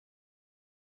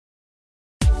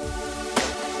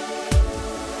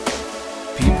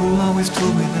People always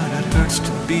told me that it hurts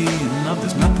to be in love.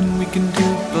 There's nothing we can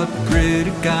do but pray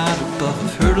to God above.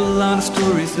 I've heard a lot of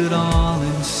stories that all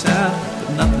end sad,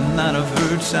 but nothing that I've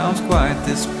heard sounds quite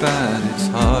this bad. It's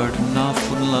hard enough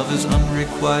when love is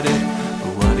unrequited,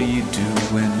 but what do you do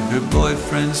when her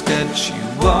boyfriend's dead? She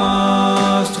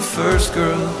was the first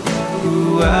girl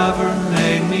who ever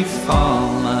made me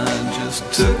fall. I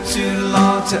just took too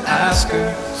long to ask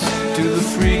her to the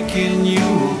freaking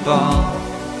Yule ball.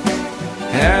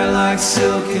 Hair like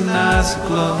silk and eyes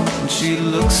aglow, and she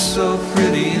looks so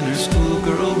pretty in her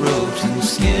schoolgirl robes, and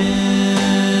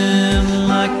skin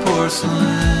like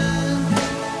porcelain.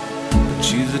 But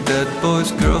she's a dead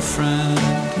boy's girlfriend.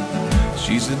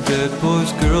 She's a dead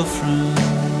boy's girlfriend.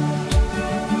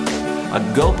 I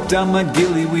gulped down my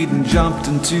gillyweed and jumped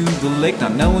into the lake,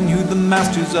 not knowing who the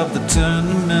masters of the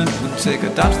tournament would take. I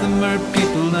dodged the mer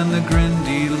people and the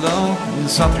grindy low, and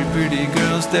saw three pretty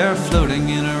girls there floating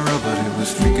in a row. But it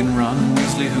was freaking Ron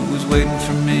Weasley who was waiting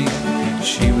for me.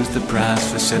 She was the prize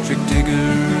for Cedric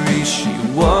Diggory. She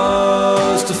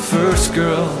was the first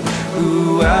girl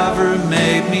who ever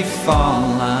made me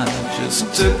fall. I just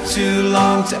took too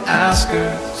long to ask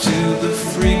her to the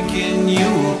freaking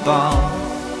Yule ball.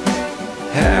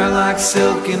 Hair like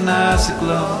silk and eyes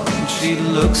aglow, and she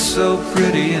looks so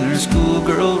pretty in her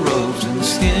schoolgirl robes, and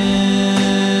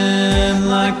skin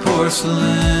like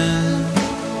porcelain.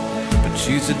 But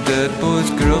she's a dead boy's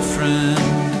girlfriend.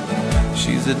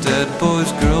 She's a dead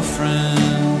boy's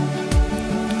girlfriend.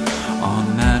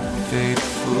 On that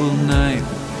fateful night,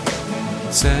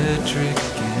 Cedric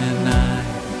and I,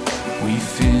 we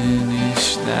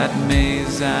finished that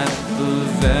maze at the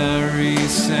very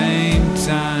same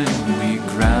time. We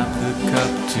grabbed the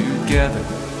cup together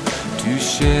to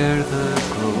share the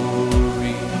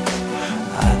glory.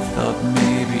 I thought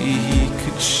maybe he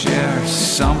could share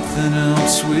something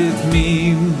else with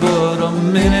me, but a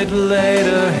minute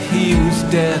later he was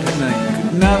dead, and I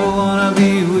could never wanna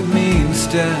be with me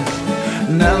instead.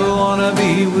 Never wanna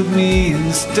be with me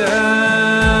instead.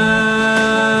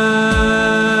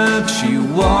 She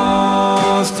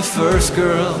was the first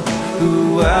girl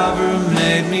who ever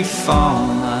made me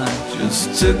fall. I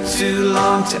just took too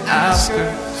long to ask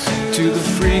her to the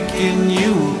freaking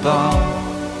Yule ball.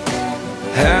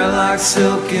 Hair like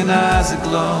silk and eyes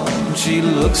aglow, and she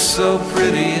looks so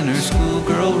pretty in her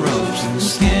schoolgirl robes, and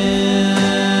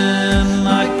skin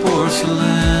like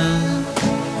porcelain.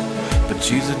 But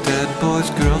she's a dead boy's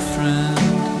girlfriend.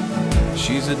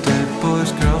 She's a dead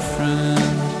boy's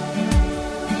girlfriend.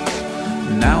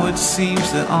 Now it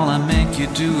seems that all I make you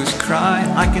do is cry.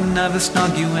 I can never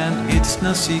snug you, and it's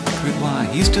no secret why.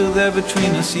 He's still there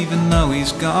between us even though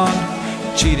he's gone.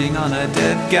 Cheating on a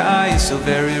dead guy is so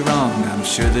very wrong. I'm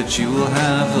sure that you will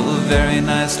have a very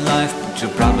nice life, but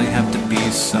you'll probably have to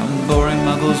be some boring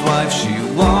muggle's wife. She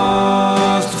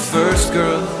was the first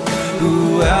girl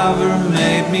who ever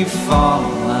made me fall.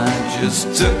 I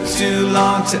just took too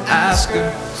long to ask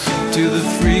her to the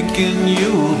freaking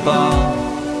Yule ball.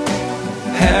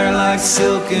 Hair like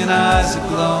silk and eyes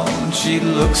aglow, and she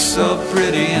looks so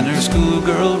pretty in her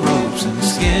schoolgirl robes, and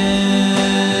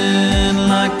skin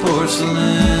like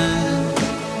porcelain.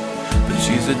 But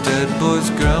she's a dead boy's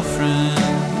girlfriend.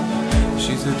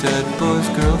 She's a dead boy's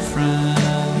girlfriend.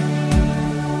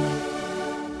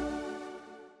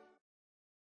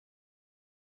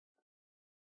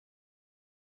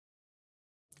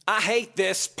 I hate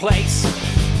this place.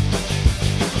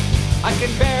 I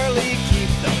can barely keep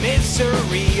the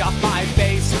misery off my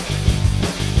face.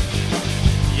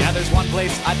 Yeah, there's one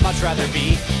place I'd much rather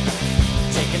be,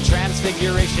 taking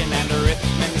transfiguration and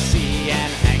arithmancy,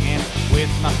 and hanging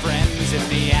with my friends in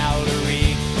the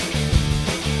outery.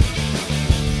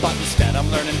 But instead I'm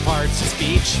learning parts of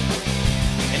speech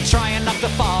and trying not to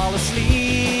fall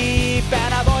asleep,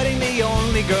 and avoiding the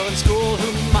only girl in school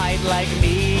who might like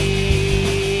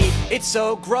me. It's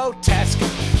so grotesque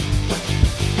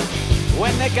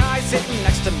when the guy sitting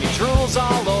next to me drools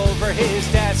all over his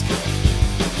desk.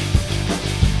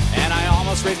 And I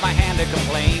almost raised my hand to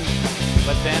complain,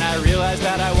 but then I realized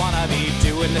that I wanna be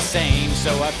doing the same,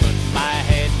 so I put my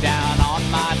head down on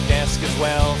my desk as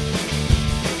well.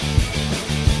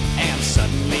 And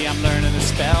suddenly I'm learning a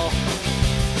spell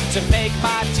to make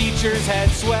my teacher's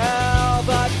head swell.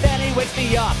 But then he wakes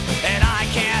me up and I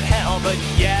can't help but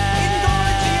yell.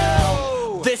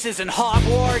 This isn't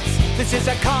Hogwarts, this is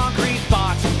a concrete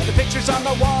box, and the pictures on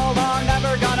the wall are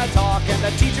never gonna talk, and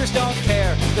the teachers don't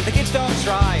care that the kids don't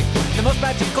try. The most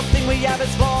magical thing we have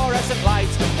is fluorescent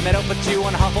lights, and they don't put you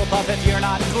in Hufflepuff if you're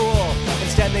not cool.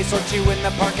 Instead they sort you in the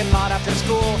parking lot after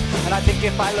school, and I think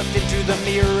if I looked into the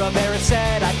mirror of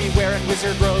Erised, I'd be wearing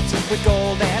wizard robes with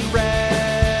gold and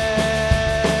red.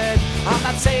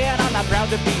 saying I'm not proud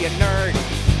to be a nerd,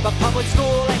 but public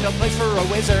school ain't no place for a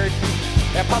wizard.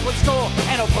 Yeah, public school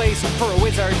ain't no place for a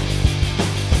wizard.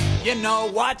 You know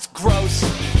what's gross?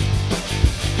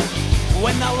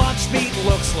 When the lunch meat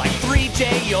looks like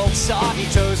 3-day-old soggy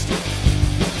toast.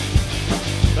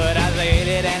 But as I ate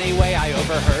it anyway, I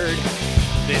overheard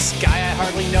this guy I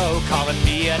hardly know calling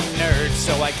me a nerd.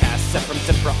 So I cast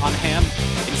Zipper on him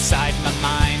inside my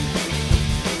mind.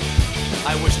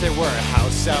 I wish there were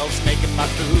house elves making my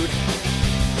food,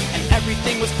 and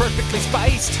everything was perfectly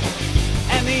spiced,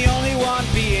 and the only one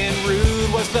being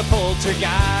rude was the poltergeist.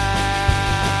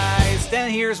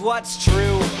 And here's what's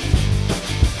true: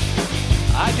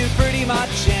 I'd do pretty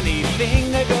much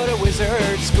anything to go to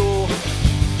wizard school.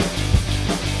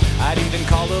 I'd even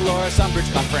call Dolores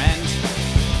Umbridge my friend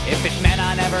if it meant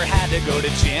I never had to go to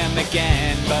gym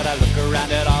again. But I look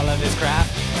around at all of this crap,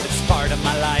 it's part of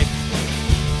my life.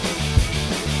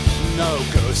 No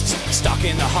ghosts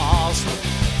stalking the halls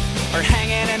or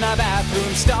hanging in the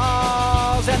bathroom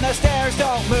stalls, and the stairs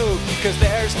don't move, cause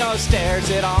there's no stairs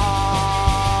at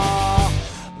all.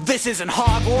 This isn't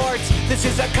Hogwarts, this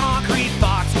is a concrete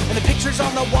box, and the pictures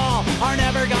on the wall are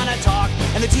never gonna talk,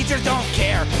 and the teachers don't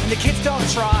care, and the kids don't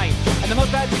try, and the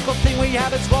most magical thing we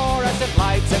have is fluorescent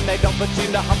lights, and they don't put you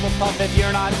into Hufflepuff if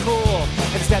you're not cool.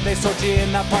 Instead they sort you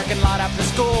in the parking lot after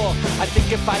school. I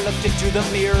think if I looked into the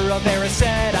mirror of Erised,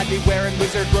 I'd be wearing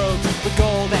wizard robes with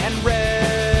gold and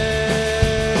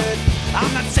red.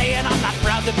 I'm not saying I'm not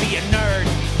proud to be a nerd,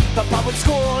 but public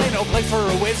school ain't no place for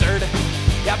a wizard.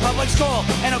 Yeah, public school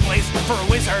ain't a place for a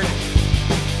wizard.